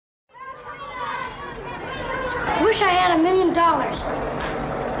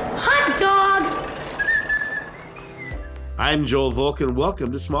Hot dog! I'm Joel Volk, welcome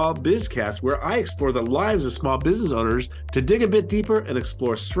to Small Bizcast, where I explore the lives of small business owners to dig a bit deeper and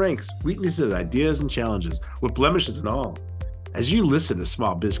explore strengths, weaknesses, ideas, and challenges, with blemishes and all. As you listen to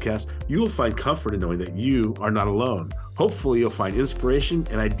Small Bizcast, you will find comfort in knowing that you are not alone. Hopefully, you'll find inspiration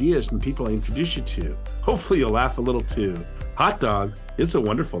and ideas from people I introduce you to. Hopefully, you'll laugh a little too. Hot dog, it's a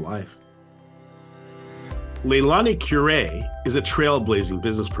wonderful life. Leilani Quiray is a trailblazing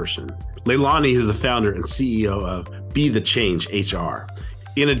business person. Leilani is the founder and CEO of Be the Change HR.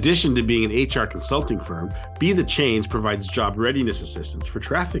 In addition to being an HR consulting firm, Be the Change provides job readiness assistance for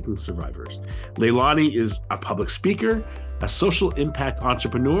trafficking survivors. Leilani is a public speaker, a social impact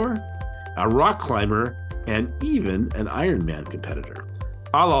entrepreneur, a rock climber, and even an Ironman competitor.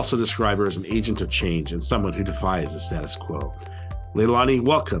 I'll also describe her as an agent of change and someone who defies the status quo. Leilani,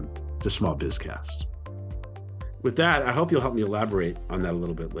 welcome to Small Bizcast. With that, I hope you'll help me elaborate on that a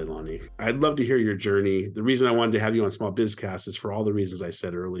little bit, Leilani. I'd love to hear your journey. The reason I wanted to have you on Small Bizcast is for all the reasons I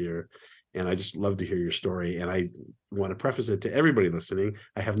said earlier, and I just love to hear your story. And I want to preface it to everybody listening.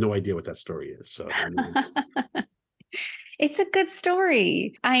 I have no idea what that story is. So, It's a good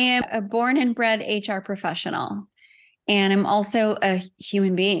story. I am a born and bred HR professional, and I'm also a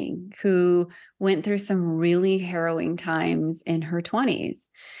human being who went through some really harrowing times in her 20s.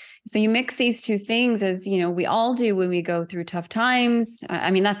 So you mix these two things, as you know, we all do when we go through tough times. I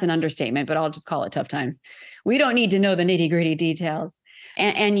mean, that's an understatement, but I'll just call it tough times. We don't need to know the nitty-gritty details.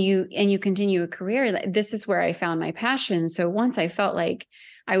 And you continue a career. This is where I found my passion. So once I felt like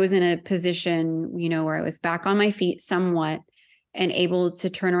I was in a position, where I was back on my feet somewhat and able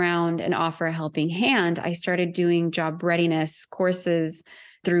to turn around and offer a helping hand, I started doing job readiness courses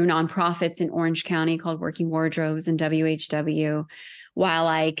through nonprofits in Orange County called Working Wardrobes and WHW, while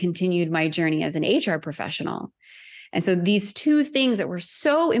I continued my journey as an HR professional. And so these two things that were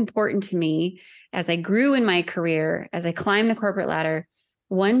so important to me as I grew in my career, as I climbed the corporate ladder,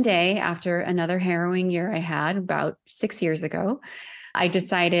 one day after another harrowing year I had about 6 years ago, I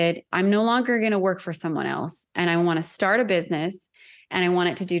decided I'm no longer going to work for someone else. And I want to start a business, and I want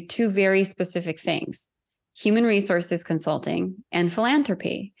it to do two very specific things: human resources consulting and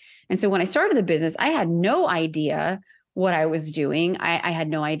philanthropy. And so when I started the business, I had no idea what I was doing. I had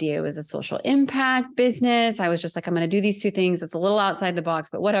no idea it was a social impact business. I was just like, I'm going to do these two things. That's a little outside the box,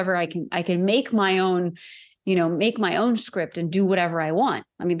 but whatever. I can make my own, make my own script and do whatever I want.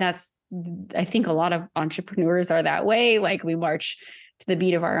 I mean, I think a lot of entrepreneurs are that way. Like, we march to the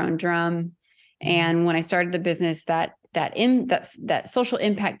beat of our own drum. And when I started the business, that social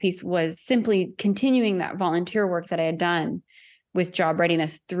impact piece was simply continuing that volunteer work that I had done with job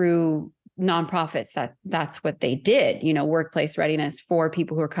readiness through nonprofits. That's what they did, workplace readiness for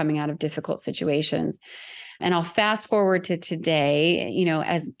people who are coming out of difficult situations. And I'll fast forward to today,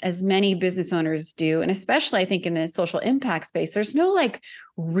 as many business owners do, and especially I think in the social impact space, there's no like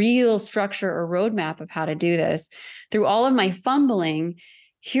real structure or roadmap of how to do this. Through all of my fumbling,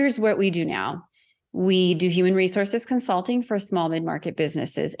 here's what we do now. We do human resources consulting for small mid-market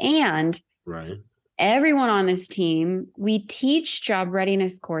businesses. And right. Everyone on this team, we teach job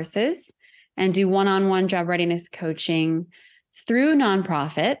readiness courses and do one-on-one job readiness coaching through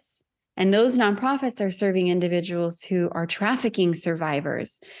nonprofits. And those nonprofits are serving individuals who are trafficking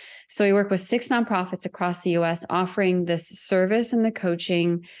survivors. So we work with 6 nonprofits across the US offering this service and the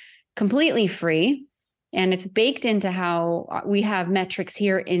coaching completely free. And it's baked into how we have metrics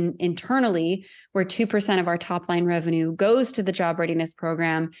here internally, where 2% of our top line revenue goes to the job readiness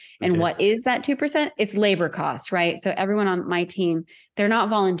program. And what is that 2%? It's labor costs, right? So everyone on my team, they're not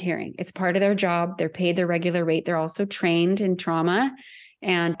volunteering. It's part of their job. They're paid their regular rate. They're also trained in trauma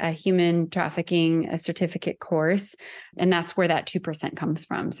and a human trafficking certificate course. And that's where that 2% comes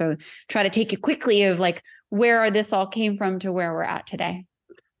from. So try to take it quickly of like where this all came from to where we're at today.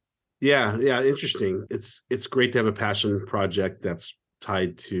 Yeah. Interesting. It's great to have a passion project that's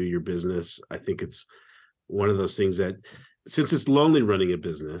tied to your business. I think it's one of those things that, since it's lonely running a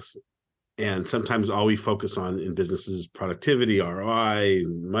business, and sometimes all we focus on in business is productivity, ROI,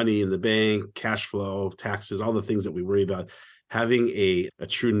 money in the bank, cash flow, taxes, all the things that we worry about, having a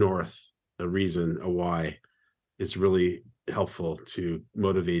true north, a reason, a why, is really helpful to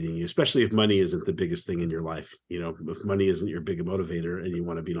motivating you, especially if money isn't the biggest thing in your life. If money isn't your big motivator and you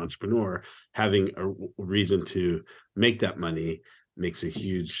want to be an entrepreneur, having a reason to make that money makes a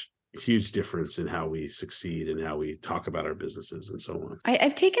huge difference in how we succeed and how we talk about our businesses and so on.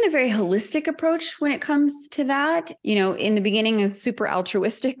 I've taken a very holistic approach when it comes to that. In the beginning, I was super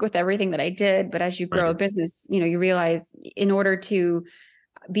altruistic with everything that I did. But as you grow a business, you realize in order to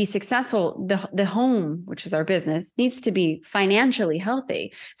be successful, the home, which is our business, needs to be financially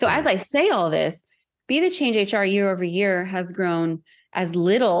healthy. So as I say all this, Be the Change HR year over year has grown as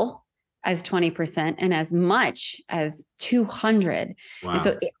little as 20% and as much as 200. Wow. And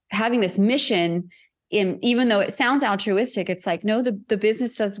so having this mission, even though it sounds altruistic, it's like, no, the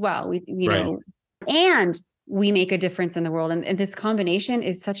business does well. We know, and we make a difference in the world. And this combination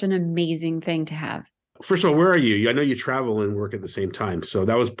is such an amazing thing to have. First of all, where are you? I know you travel and work at the same time. So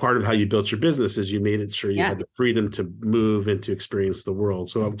that was part of how you built your business, is you made it sure you had the freedom to move and to experience the world.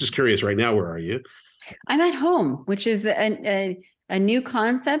 So I'm just curious right now, where are you? I'm at home, which is a new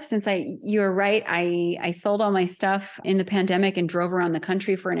concept since you're right. I sold all my stuff in the pandemic and drove around the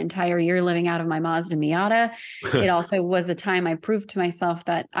country for an entire year living out of my Mazda Miata. It also was a time I proved to myself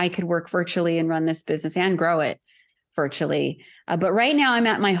that I could work virtually and run this business and grow it virtually. But right now I'm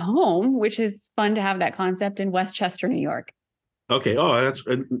at my home, which is fun to have that concept, in Westchester, New York. Okay. Oh, I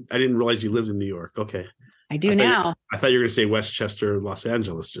didn't realize you lived in New York. Okay. I do now. I thought you were going to say Westchester, Los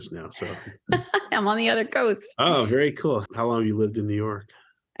Angeles just now. So I'm on the other coast. Oh, very cool. How long have you lived in New York?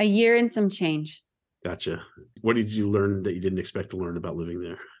 A year and some change. Gotcha. What did you learn that you didn't expect to learn about living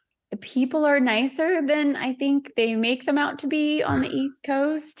there? People are nicer than I think they make them out to be on the East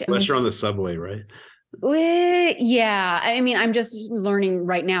Coast. Unless you're on the subway, right? Yeah. I mean, I'm just learning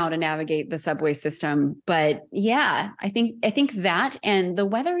right now to navigate the subway system. But yeah, I think that, and the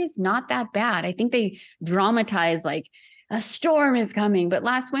weather is not that bad. I think they dramatize like a storm is coming, but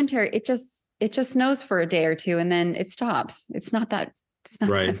last winter it just snows for a day or two and then it stops. It's not that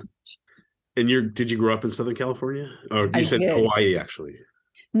right. That much. And did you grow up in Southern California? Or you said did. Hawaii, actually?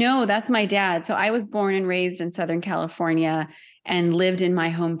 No, that's my dad. So I was born and raised in Southern California and lived in my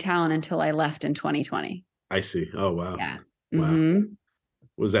hometown until I left in 2020. I see. Oh, wow. Yeah. Wow. Mm-hmm.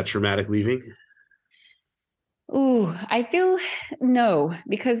 Was that traumatic leaving? Ooh, I feel no,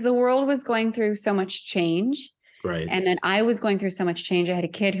 because the world was going through so much change. Right. And then I was going through so much change. I had a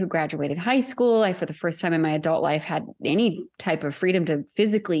kid who graduated high school. I, for the first time in my adult life, had any type of freedom to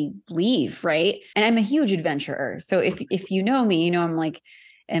physically leave. Right. And I'm a huge adventurer. So if you know me, you know, I'm like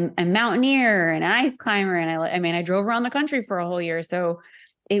a mountaineer and an ice climber. And I drove around the country for a whole year. So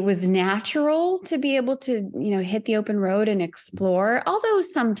it was natural to be able to, hit the open road and explore, although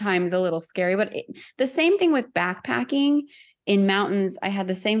sometimes a little scary. But the same thing with backpacking in mountains. I had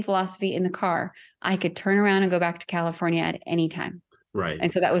the same philosophy in the car. I could turn around and go back to California at any time. Right.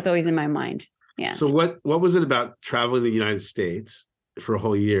 And so that was always in my mind. Yeah. So what was it about traveling the United States for a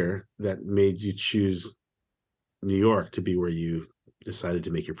whole year that made you choose New York to be where you decided to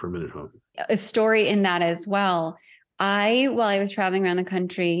make your permanent home? A story in that as well. While I was traveling around the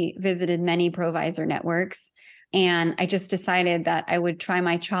country, visited many provisor networks, and I just decided that I would try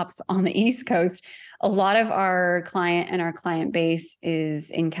my chops on the East Coast. A lot of our client base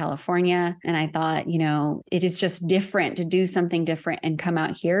is in California. And I thought, it is just different to do something different and come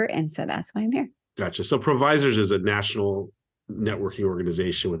out here. And so that's why I'm here. Gotcha. So Provisors is a national networking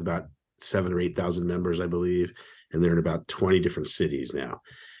organization with about 7,000 or 8,000 members, I believe. And they're in about 20 different cities now.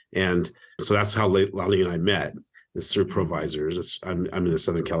 And so that's how Leilani and I met. It's through Provisors. I'm in the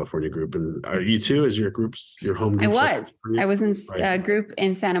Southern California group. And are you too? Is your home group? I was in a group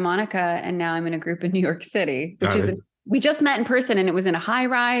in Santa Monica, and now I'm in a group in New York City, we just met in person, and it was in a high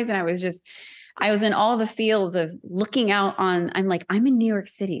rise. And I was in all the fields of looking out on, I'm in New York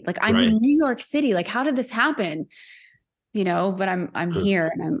City. Like I'm in New York City. Like, how did this happen? But I'm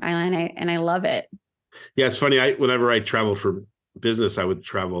here and I love it. Yeah. It's funny. Whenever I travel for business, I would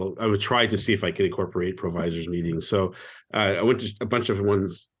try to see if I could incorporate Provisors meetings. So I went to a bunch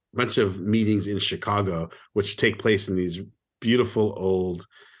of meetings in Chicago, which take place in these beautiful old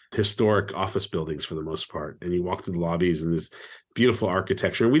historic office buildings for the most part. And you walk through the lobbies and this beautiful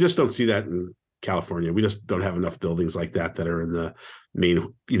architecture. And we just don't see that in California. We just don't have enough buildings like that are in the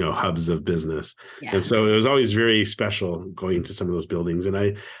main, hubs of business. Yeah. And so it was always very special going to some of those buildings. And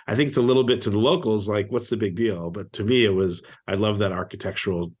I think it's a little bit to the locals, like, what's the big deal? But to me, I love that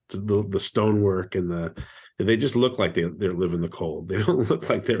architectural, the stonework, and they just look like they live in the cold. They don't look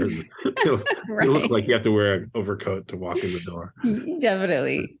like they look like you have to wear an overcoat to walk in the door.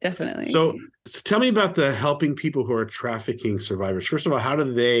 Definitely. So tell me about the helping people who are trafficking survivors. First of all, how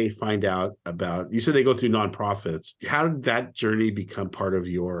do they find out about, you said they go through nonprofits. How did that journey become part of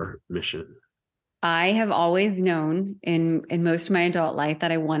your mission? I have always known in most of my adult life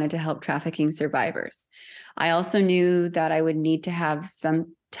that I wanted to help trafficking survivors. I also knew that I would need to have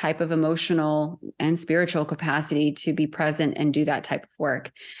some type of emotional and spiritual capacity to be present and do that type of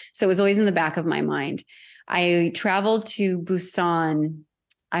work. So it was always in the back of my mind. I traveled to Busan,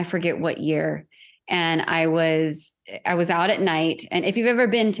 I forget what year, And I was out at night. And if you've ever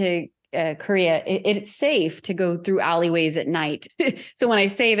been to Korea, it's safe to go through alleyways at night. So when I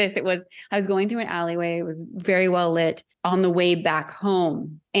say this, I was going through an alleyway. It was very well lit on the way back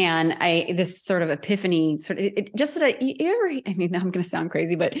home. And this sort of epiphany, just that I mean, I'm going to sound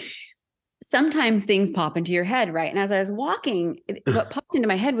crazy, but sometimes things pop into your head, right? And as I was walking, what popped into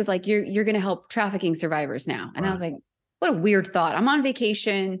my head was like, you're going to help trafficking survivors now. And I was like, what a weird thought. I'm on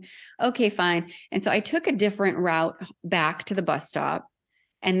vacation. Okay, fine. And so I took a different route back to the bus stop.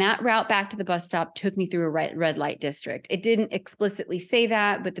 And that route back to the bus stop took me through a red light district. It didn't explicitly say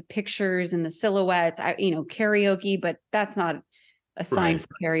that, but the pictures and the silhouettes, karaoke, but that's not a sign for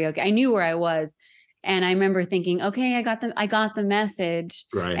karaoke. I knew where I was. And I remember thinking, okay, I got the message.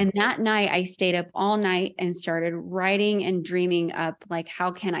 Right. And that night I stayed up all night and started writing and dreaming up, like, how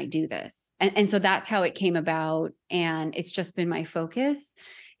can I do this? And so that's how it came about. And it's just been my focus.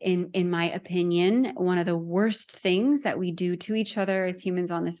 In my opinion, one of the worst things that we do to each other as humans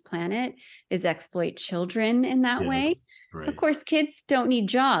on this planet is exploit children in that way. Right. Of course, kids don't need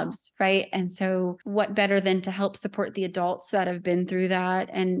jobs, right? And so what better than to help support the adults that have been through that?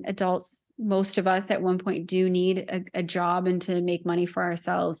 And adults, most of us at one point do need a job and to make money for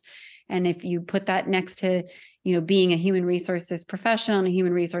ourselves. And if you put that next to, being a human resources professional and a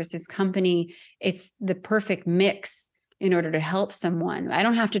human resources company, it's the perfect mix in order to help someone. I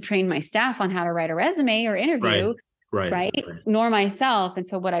don't have to train my staff on how to write a resume or interview, right? Nor myself. And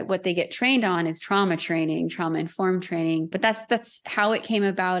so what they get trained on is trauma training, trauma-informed training. But that's how it came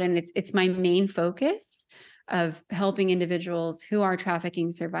about. And it's my main focus of helping individuals who are trafficking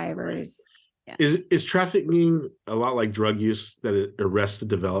survivors. Yeah. Is trafficking a lot like drug use, that it arrests the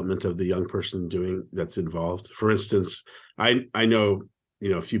development of the young person that's involved? For instance, I know,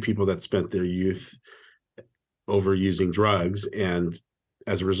 a few people that spent their youth overusing drugs, and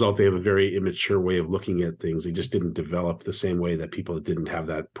as a result they have a very immature way of looking at things. They just didn't develop the same way that people that didn't have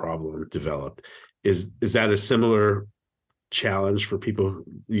that problem developed. Is that a similar challenge for people?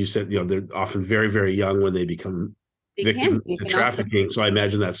 You said they're often very, very young when they become victims to trafficking, so I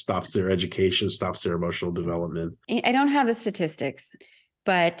imagine that stops their education, stops their emotional development. I don't have the statistics,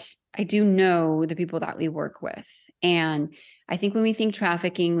 but I do know the people that we work with. And I think when we think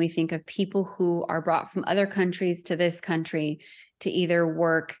trafficking, we think of people who are brought from other countries to this country to either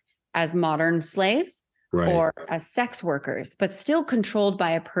work as modern slaves or as sex workers, but still controlled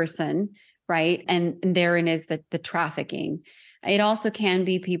by a person, right? And therein is the trafficking. It also can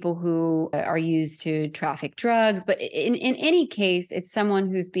be people who are used to traffic drugs, but in any case, it's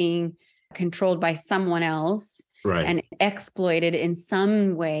someone who's being controlled by someone else. Right. And exploited in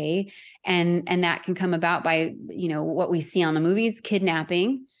some way. And that can come about by, what we see on the movies,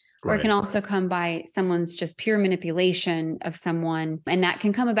 kidnapping, or it can also come by someone's just pure manipulation of someone. And that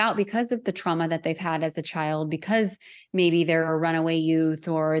can come about because of the trauma that they've had as a child, because maybe they're a runaway youth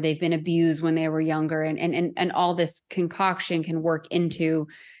or they've been abused when they were younger. And all this concoction can work into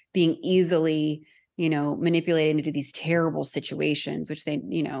being easily manipulated into these terrible situations, which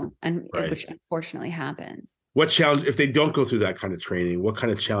which unfortunately happens. What challenge, if they don't go through that kind of training, what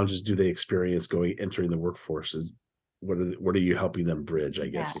kind of challenges do they experience entering the workforce? What are you helping them bridge, I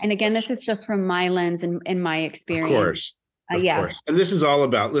guess? And again, this is just from my lens and my experience. Of course. Of course. And this is all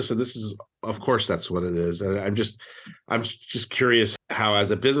about, of course, that's what it is. And I'm just curious how,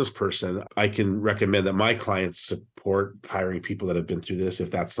 as a business person, I can recommend that my clients support hiring people that have been through this,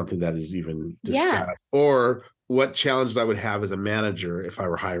 if that's something that is even discussed. Or what challenges I would have as a manager if I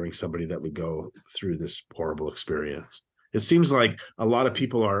were hiring somebody that would go through this horrible experience. It seems like a lot of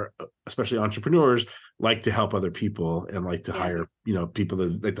people are, especially entrepreneurs, like to help other people and like to hire, people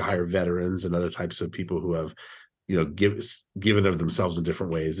that like to hire veterans and other types of people who have, given of themselves in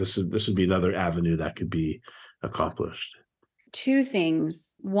different ways. This would be another avenue that could be accomplished. Two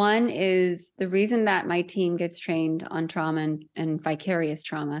things. One is the reason that my team gets trained on trauma and vicarious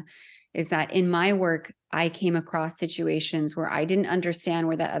trauma is that in my work, I came across situations where I didn't understand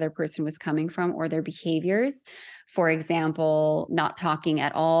where that other person was coming from or their behaviors. For example, not talking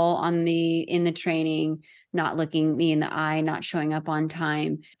at all in the training, not looking me in the eye, not showing up on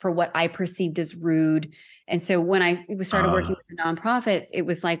time for what I perceived as rude. And so when I started working with the nonprofits, it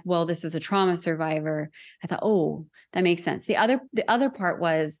was like, well, this is a trauma survivor. I thought, oh, that makes sense. The other part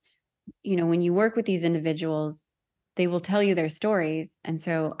was, when you work with these individuals, they will tell you their stories. And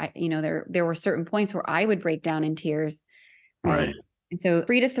so there were certain points where I would break down in tears. Right. And so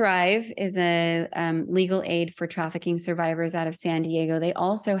Free to Thrive is a legal aid for trafficking survivors out of San Diego. They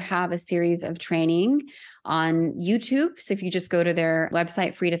also have a series of training on YouTube. So if you just go to their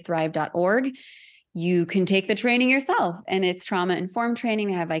website, freetothrive.org, you can take the training yourself, and it's trauma-informed training.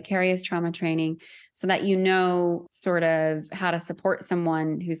 They have vicarious trauma training so that you know sort of how to support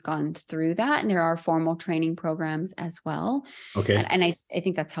someone who's gone through that. And there are formal training programs as well. Okay. And I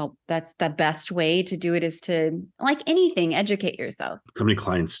think that's the best way to do it, is to, like anything, educate yourself. How many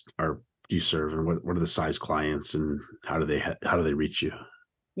clients do you serve, and what are the size clients, and how do they reach you?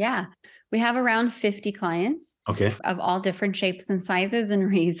 Yeah. We have around 50 clients, okay, of all different shapes and sizes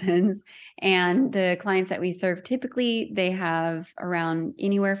and reasons. And the clients that we serve, typically they have around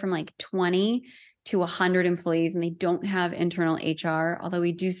anywhere from like 20 to 100 employees, and they don't have internal HR, although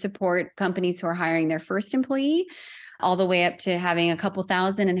we do support companies who are hiring their first employee, all the way up to having a couple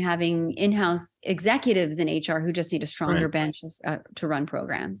thousand and having in-house executives in HR who just need a stronger bench to run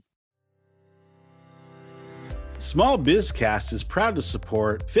programs. Small Bizcast is proud to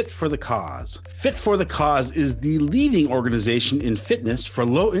support Fit for the Cause. Fit for the Cause is the leading organization in fitness for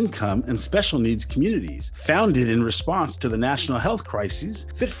low-income and special needs communities. Founded in response to the national health crises,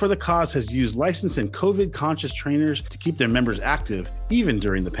 Fit for the Cause has used licensed and COVID-conscious trainers to keep their members active even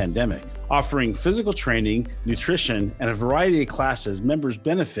during the pandemic. Offering physical training, nutrition, and a variety of classes, members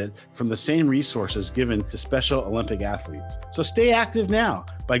benefit from the same resources given to Special Olympic athletes. So stay active now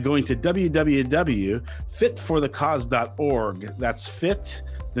by going to www.fitforthecause.org. That's fit,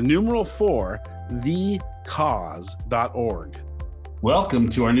 the numeral 4, thecause.org. Welcome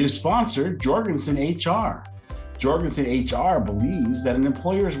to our new sponsor, Jorgensen HR. Jorgensen HR believes that an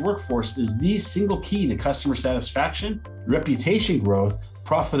employer's workforce is the single key to customer satisfaction, reputation growth,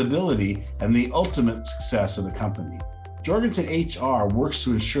 profitability, and the ultimate success of the company. Jorgensen HR works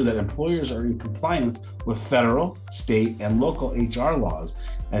to ensure that employers are in compliance with federal, state, and local HR laws,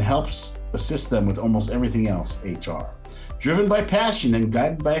 and helps assist them with almost everything else HR. Driven by passion and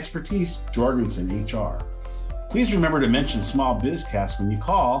guided by expertise, Jorgensen HR. Please remember to mention Small Bizcast when you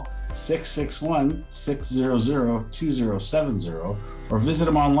call 661-600-2070 or visit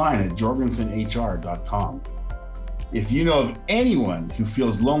them online at jorgensenhr.com. If you know of anyone who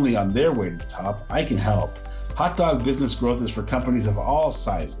feels lonely on their way to the top, I can help. Hot Dog Business Growth is for companies of all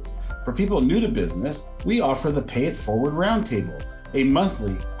sizes. For people new to business, we offer the Pay It Forward Roundtable, a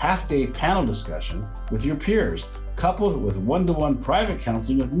monthly half-day panel discussion with your peers, coupled with one-to-one private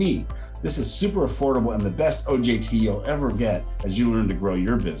counseling with me. This is super affordable and the best OJT you'll ever get as you learn to grow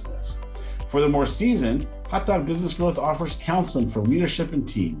your business. For the more seasoned, Hot Dog Business Growth offers counseling for leadership and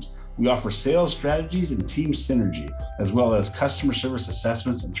teams. We offer sales strategies and team synergy, as well as customer service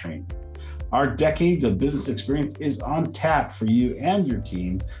assessments and training. Our decades of business experience is on tap for you and your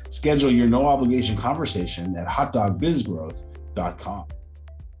team. Schedule your no obligation conversation at hotdogbizgrowth.com.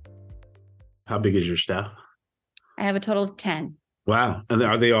 How big is your staff? I have a total of 10. Wow. And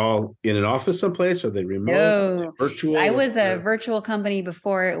are they all in an office someplace? Are they remote? No. Virtual? I was a virtual company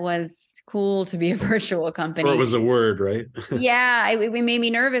before it was cool to be a virtual company. Before it was a word, right? Yeah. It made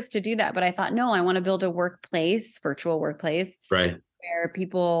me nervous to do that. But I thought, no, I want to build a workplace, virtual workplace. Right. Where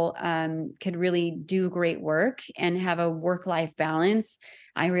people could really do great work and have a work-life balance.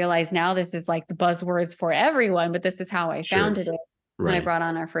 I realize now this is like the buzzwords for everyone, but this is how I founded it when I brought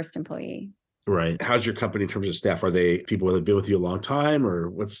on our first employee. Right. How's your company in terms of staff? Are they people that have been with you a long time, or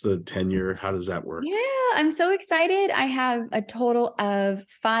what's the tenure? How does that work? Yeah, I'm so excited. I have a total of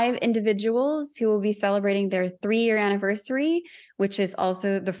 5 individuals who will be celebrating their 3-year anniversary, which is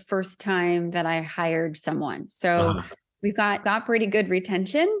also the first time that I hired someone. So we've got pretty good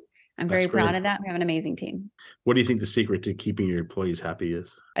retention. I'm very proud of that. We have an amazing team. What do you think the secret to keeping your employees happy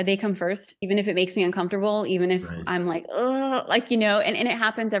is? They come first, even if it makes me uncomfortable, even if I'm like, oh, like, and it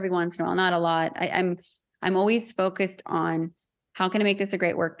happens every once in a while, not a lot. I'm always focused on how can I make this a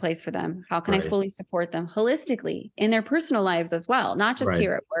great workplace for them? How can I fully support them holistically in their personal lives as well? Not just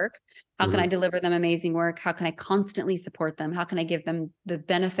here at work. How can I deliver them amazing work? How can I constantly support them? How can I give them the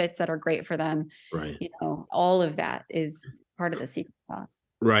benefits that are great for them? All of that is part of the secret sauce.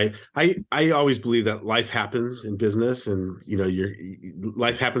 Right. I always believe that life happens in business, and your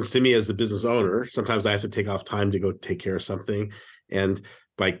life happens to me as a business owner. Sometimes I have to take off time to go take care of something, and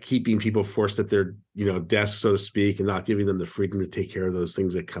by keeping people forced at their desk, so to speak, and not giving them the freedom to take care of those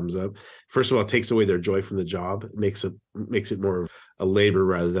things that comes up, first of all, it takes away their joy from the job. It makes it more a labor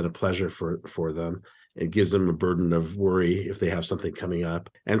rather than a pleasure for them. It gives them a burden of worry if they have something coming up.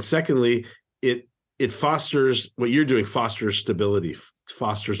 And secondly, it fosters what you're doing, fosters stability,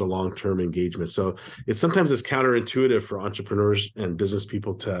 fosters a long-term engagement. So it's counterintuitive for entrepreneurs and business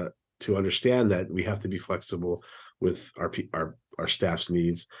people to understand that we have to be flexible with our staff's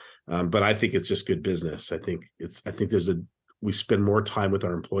needs. But I think it's just good business. I think we spend more time with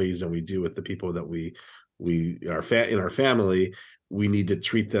our employees than we do with the people that we in our family. we need to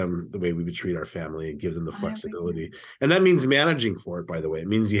treat them the way we would treat our family and give them the 100%. flexibility. And that means managing for it, by the way. It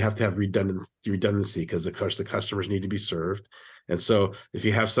means you have to have redundancy because of course the customers need to be served. And so if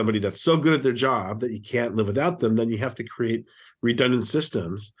you have somebody that's so good at their job that you can't live without them, then you have to create redundant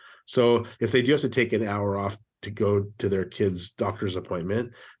systems. So if they do have to take an hour off to go to their kid's doctor's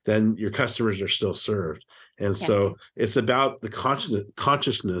appointment, then your customers are still served. And so it's about the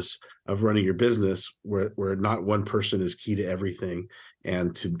consciousness of running your business where not one person is key to everything,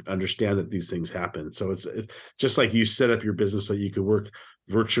 and to understand that these things happen. So it's just like you set up your business so you could work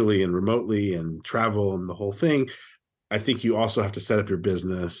virtually and remotely and travel and the whole thing. I think you also have to set up your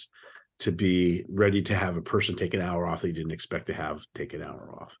business to be ready to have a person take an hour off that you didn't expect to have take an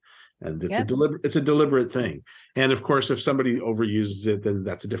hour off. And it's a deliberate thing. And of course, if somebody overuses it, then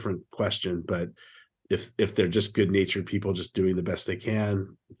that's a different question. But if they're just good-natured people just doing the best they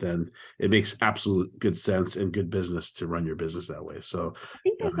can, then it makes absolute good sense and good business to run your business that way. So I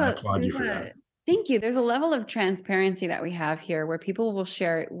think I applaud you for that. Thank you. There's a level of transparency that we have here where people will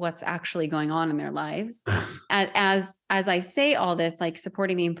share what's actually going on in their lives. As I say all this, like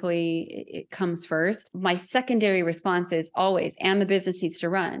supporting the employee, it comes first. My secondary response is always, and the business needs to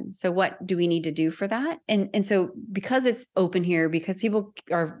run. So what do we need to do for that? And so because it's open here, because people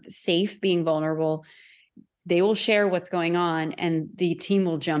are safe being vulnerable, they will share what's going on and the team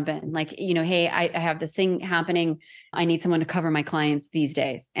will jump in. Like, hey, I have this thing happening. I need someone to cover my clients these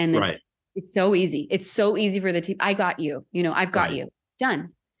days. And then it's so easy. It's so easy for the team. I got you, I've got you done.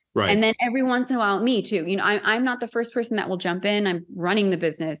 Right. And then every once in a while, me too, I'm not the first person that will jump in. I'm running the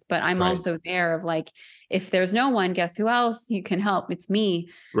business, but I'm also there of like, if there's no one, guess who else you can help? It's me.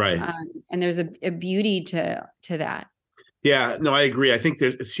 Right. And there's a beauty to that. Yeah, no, I agree. I think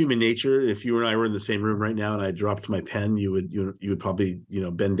it's human nature. If you and I were in the same room right now and I dropped my pen, you would probably,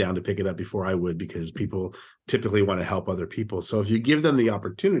 bend down to pick it up before I would, because people typically want to help other people. So if you give them the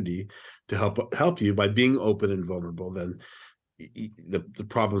opportunity to help you by being open and vulnerable, then the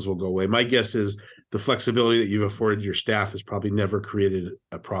problems will go away. My guess is the flexibility that you've afforded your staff has probably never created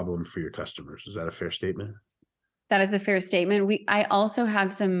a problem for your customers. Is that a fair statement? That is a fair statement. I also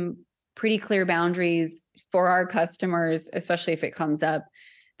have some pretty clear boundaries for our customers, especially if it comes up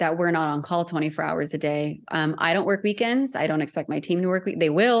that we're not on call 24 hours a day. I don't work weekends. I don't expect my team to work. They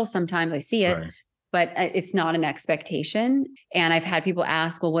will sometimes. I see it, but it's not an expectation. And I've had people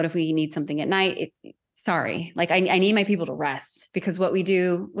ask, well, what if we need something at night? Sorry, like I need my people to rest, because what we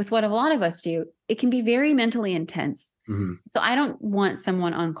do with what a lot of us do, it can be very mentally intense. Mm-hmm. So I don't want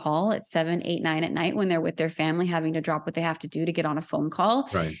someone on call at 7, 8, 9 at night when they're with their family, having to drop what they have to do to get on a phone call.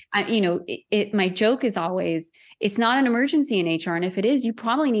 Right. My joke is always, it's not an emergency in HR. And if it is, you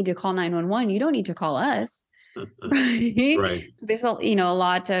probably need to call 911. You don't need to call us. Right. So there's a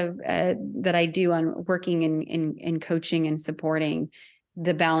lot of that I do on working in coaching and supporting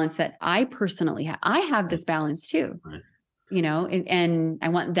the balance that I personally have. I have this balance too, and I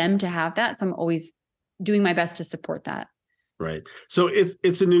want them to have that. So I'm always doing my best to support that. Right. So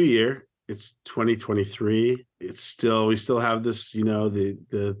it's a new year. It's 2023. We still have this,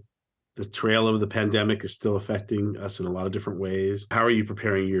 the trail of the pandemic is still affecting us in a lot of different ways. How are you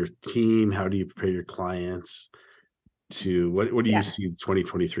preparing your team? How do you prepare your clients to what do you see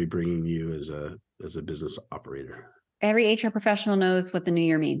 2023 bringing you as a business operator? Every HR professional knows what the new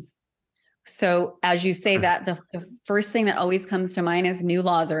year means. So as you say that, the first thing that always comes to mind is new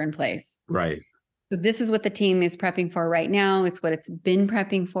laws are in place. Right. So this is what the team is prepping for right now. It's what it's been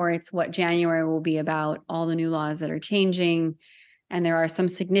prepping for. It's what January will be about, all the new laws that are changing. And there are some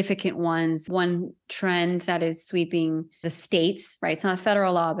significant ones. One trend that is sweeping the states, right? It's not a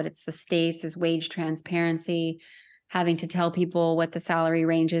federal law, but it's the states, is wage transparency. Having to tell people what the salary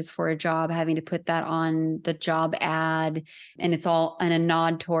range is for a job, having to put that on the job ad. And it's all in a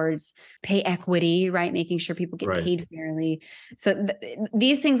nod towards pay equity, right? Making sure people get paid fairly. So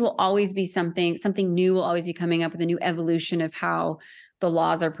these things will always be something new will always be coming up with a new evolution of how the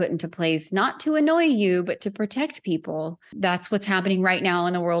laws are put into place, not to annoy you, but to protect people. That's what's happening right now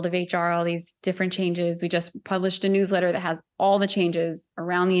in the world of HR, all these different changes. We just published a newsletter that has all the changes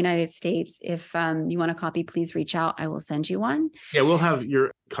around the United States. If you want a copy, please reach out. I will send you one. Yeah, we'll have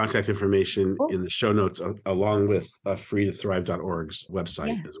your contact information in the show notes along with freetothrive.org's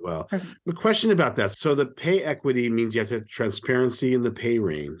website as well. Perfect. A question about that. So the pay equity means you have to have transparency in the pay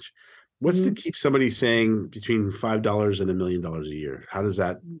range. What's to keep somebody saying between $5 and $1 million a year? How does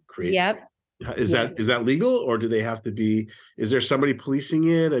that create? Yep. Is that legal, or do they have to be? Is there somebody policing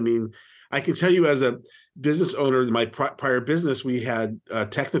it? I mean, I can tell you as a business owner, my prior business, we had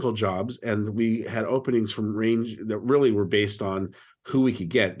technical jobs, and we had openings from range that really were based on who we could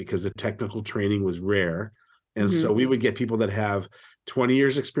get, because the technical training was rare. And Mhm. so we would get people that have 20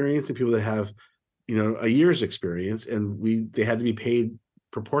 years experience and people that have, a year's experience, and they had to be paid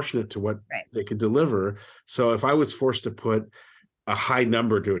proportionate to what Right. they could deliver. So if I was forced to put a high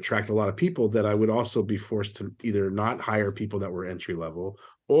number to attract a lot of people, that I would also be forced to either not hire people that were entry level,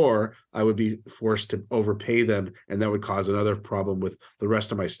 or I would be forced to overpay them, and that would cause another problem with the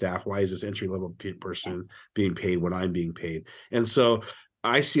rest of my staff. Why is this entry level person being paid when I'm being paid? And so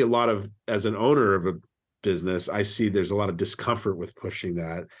I see a lot of, as an owner of a business, I see there's a lot of discomfort with pushing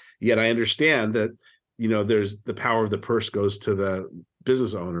that. Yet I understand that, there's the power of the purse goes to the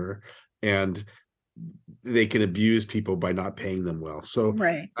business owner, and they can abuse people by not paying them well. So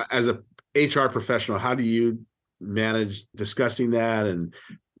Right. as a HR professional, how do you manage discussing that, and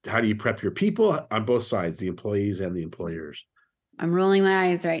how do you prep your people on both sides, the employees and the employers? I'm rolling my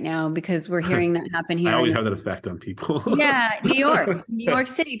eyes right now because we're hearing that happen I here in always the have that effect on people. Yeah, New York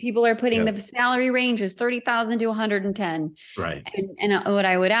City, people are putting Yeah. the salary ranges 30,000 to 110. Right. And what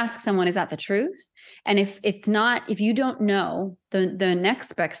I would ask someone, is that the truth? And if it's not, if you don't know, the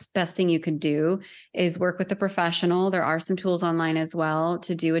next best thing you could do is work with a professional. There are some tools online as well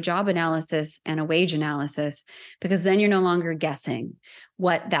to do a job analysis and a wage analysis, because then you're no longer guessing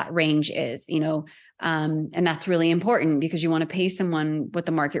what that range is, and that's really important, because you want to pay someone what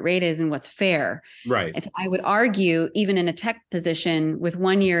the market rate is and what's fair. Right. And so I would argue, even in a tech position with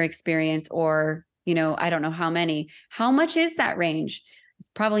 1 year experience, or, I don't know how much is that range? It's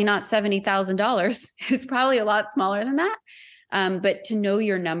probably not $70,000. It's probably a lot smaller than that. But to know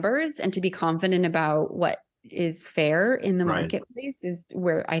your numbers and to be confident about what is fair in the Right. marketplace is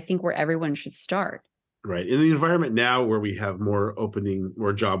where everyone should start. Right. In the environment now where we have more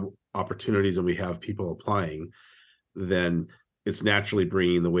job opportunities, and we have people applying, then it's naturally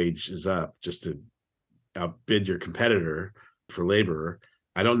bringing the wages up just to outbid your competitor for labor.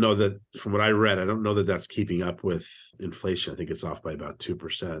 I don't know that, from what I read, I don't know that that's keeping up with inflation. I think it's off by about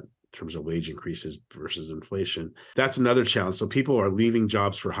 2% in terms of wage increases versus inflation. That's another challenge. So people are leaving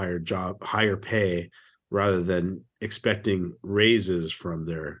jobs for higher pay, rather than expecting raises from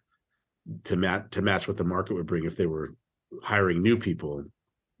to match what the market would bring if they were hiring new people.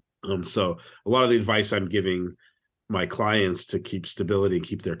 So a lot of the advice I'm giving my clients to keep stability and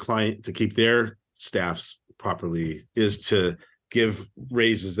keep their staffs properly is to give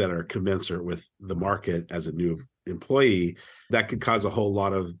raises that are commensurate with the market as a new employee. That could cause a whole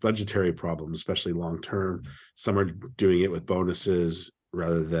lot of budgetary problems, especially long term. Some are doing it with bonuses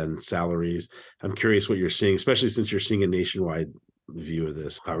rather than salaries. I'm curious what you're seeing, especially since you're seeing a nationwide view of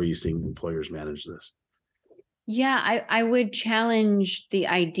this. How are you seeing employers manage this? Yeah, I would challenge the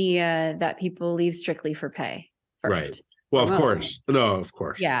idea that people leave strictly for pay first. Right. Well, of course. No, of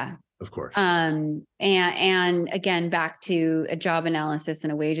course. Yeah. Of course. And again, back to a job analysis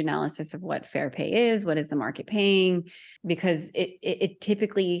and a wage analysis of what fair pay is, what is the market paying, because it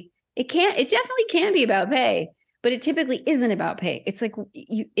definitely can be about pay, but it typically isn't about pay. It's like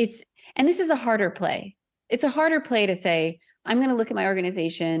and this is a harder play. It's a harder play to say, I'm going to look at my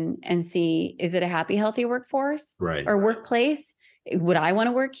organization and see, is it a happy, healthy workforce, right, or workplace? Would I want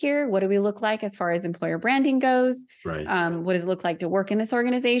to work here? What do we look like as far as employer branding goes? Right. What does it look like to work in this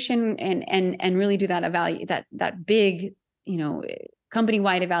organization, and really do that big,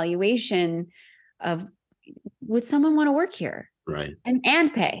 company-wide evaluation of, would someone want to work here? Right.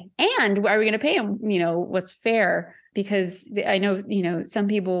 And pay. And are we going to pay them, what's fair? Because I know, some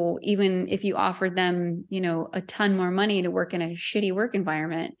people, even if you offered them, a ton more money to work in a shitty work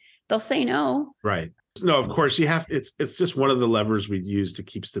environment, they'll say no. Right. No, of course it's just one of the levers we use to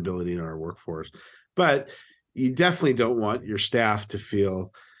keep stability in our workforce. But you definitely don't want your staff to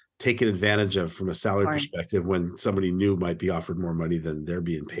feel taken advantage of from a salary perspective when somebody new might be offered more money than they're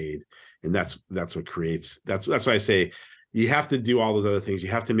being paid. And that's what creates, that's why I say you have to do all those other things. You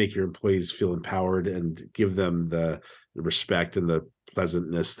have to make your employees feel empowered and give them the respect and the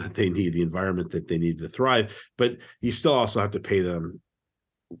pleasantness that they need, the environment that they need to thrive. But you still also have to pay them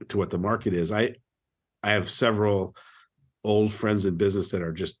to what the market is. I have several old friends in business that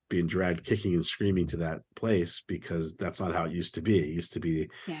are just being dragged kicking and screaming to that place, because that's not how it used to be. It used to be,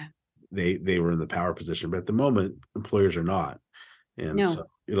 they were in the power position, but at the moment employers are not. And so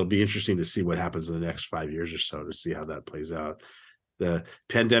it'll be interesting to see what happens in the next 5 years or so, to see how that plays out. The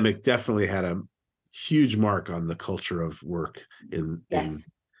pandemic definitely had a huge mark on the culture of work in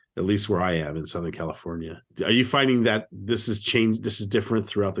at least where I am in Southern California. Are you finding that this has changed? This is different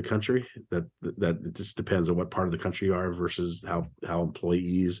throughout the country, that it just depends on what part of the country you are versus how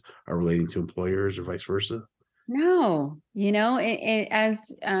employees are relating to employers, or vice versa? No,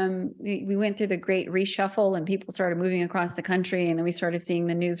 as we went through the great reshuffle and people started moving across the country, and then we started seeing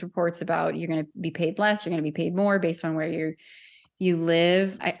the news reports about you're going to be paid less, you're going to be paid more based on where you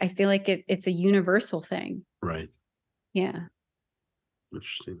live. I feel like it's a universal thing. Right. Yeah.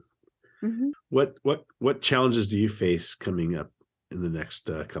 Interesting. Mm-hmm. What challenges do you face coming up in the next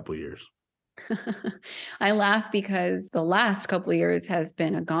couple of years? I laugh because the last couple of years has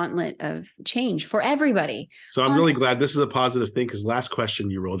been a gauntlet of change for everybody. So I'm really glad this is a positive thing, because last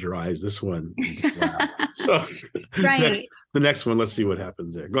question you rolled your eyes. This one you just laughed. So right. The next one, let's see what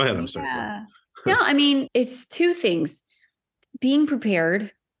happens there. Go ahead. I'm sorry. No, I mean, it's two things. Being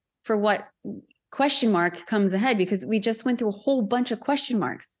prepared for what question mark comes ahead, because we just went through a whole bunch of question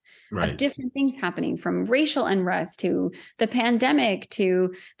marks. Right. Of different things happening, from racial unrest to the pandemic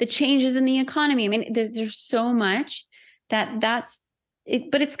to the changes in the economy. I mean, there's so much that's it,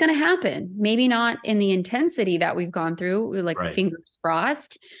 but it's going to happen. Maybe not in the intensity that we've gone through, like right. Fingers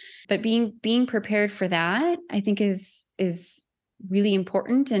crossed, but being prepared for that, I think is really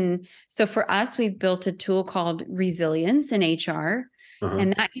important. And so for us, we've built a tool called Resilience in HR. Uh-huh.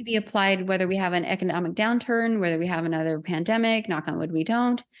 And that can be applied whether we have an economic downturn, whether we have another pandemic. Knock on wood, we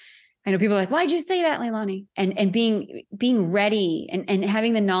don't. I know people are like, why'd you say that, Leilani? And being ready and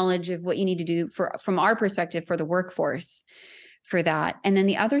having the knowledge of what you need to do from our perspective for the workforce for that. And then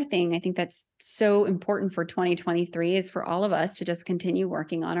the other thing I think that's so important for 2023 is for all of us to just continue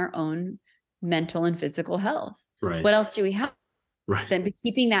working on our own mental and physical health. Right. What else do we have? Right. Then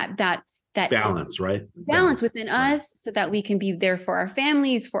keeping that balance, right? Balance within us, so that we can be there for our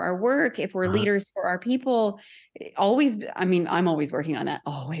families, for our work, if we're leaders for our people. I'm always working on that.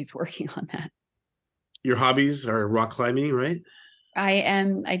 Your hobbies are rock climbing, right?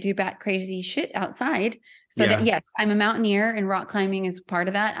 I do bat crazy shit outside. So that, yes, I'm a mountaineer, and rock climbing is part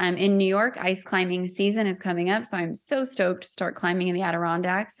of that. I'm in New York. Ice climbing season is coming up. So I'm so stoked to start climbing in the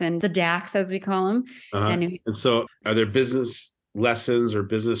Adirondacks and the DACs, as we call them. And so are there business lessons or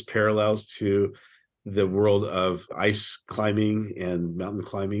business parallels to the world of ice climbing and mountain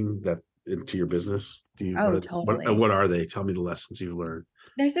climbing that into your business? Totally. What are they? Tell me the lessons you've learned.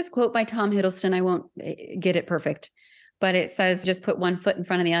 There's this quote by Tom Hiddleston. I won't get it perfect, but it says, just put one foot in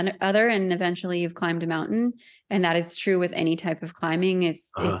front of the other, and eventually you've climbed a mountain. And that is true with any type of climbing.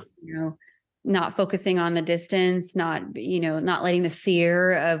 It's not focusing on the distance, not letting the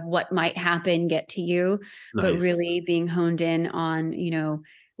fear of what might happen get to you, but really being honed in on,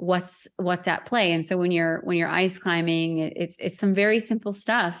 what's at play. And so when you're ice climbing, it's some very simple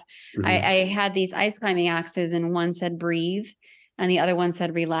stuff. Mm-hmm. I had these ice climbing axes, and one said breathe and the other one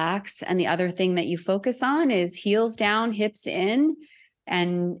said relax. And the other thing that you focus on is heels down, hips in,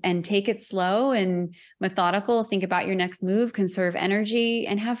 and take it slow and methodical. Think about your next move, conserve energy,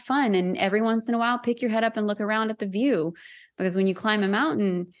 and have fun. And every once in a while, pick your head up and look around at the view, because when you climb a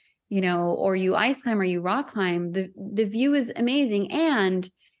mountain, or you ice climb or you rock climb, the view is amazing. And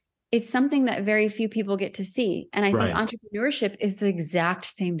it's something that very few people get to see. And I think entrepreneurship is the exact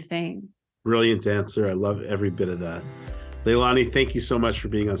same thing. Brilliant answer. I love every bit of that. Leilani, thank you so much for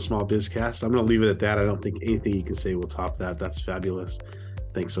being on Small Bizcast. I'm going to leave it at that. I don't think anything you can say will top that. That's fabulous.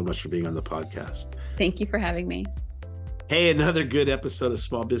 Thanks so much for being on the podcast. Thank you for having me. Hey, another good episode of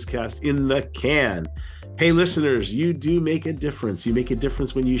Small Bizcast in the can. Hey, listeners, you do make a difference. You make a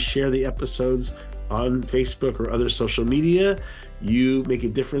difference when you share the episodes on Facebook or other social media. You make a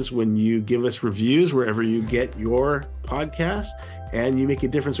difference when you give us reviews wherever you get your podcast. And you make a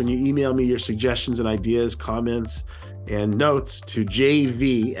difference when you email me your suggestions and ideas, comments, and notes to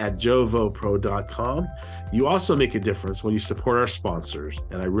jv@jovopro.com. You also make a difference when you support our sponsors,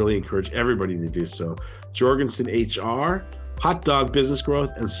 and I really encourage everybody to do so. Jorgensen HR, Hot Dog Business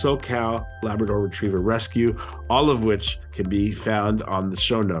Growth, and SoCal Labrador Retriever Rescue, all of which can be found on the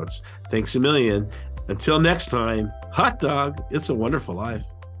show notes. Thanks a million. Until next time, hot dog, it's a wonderful life.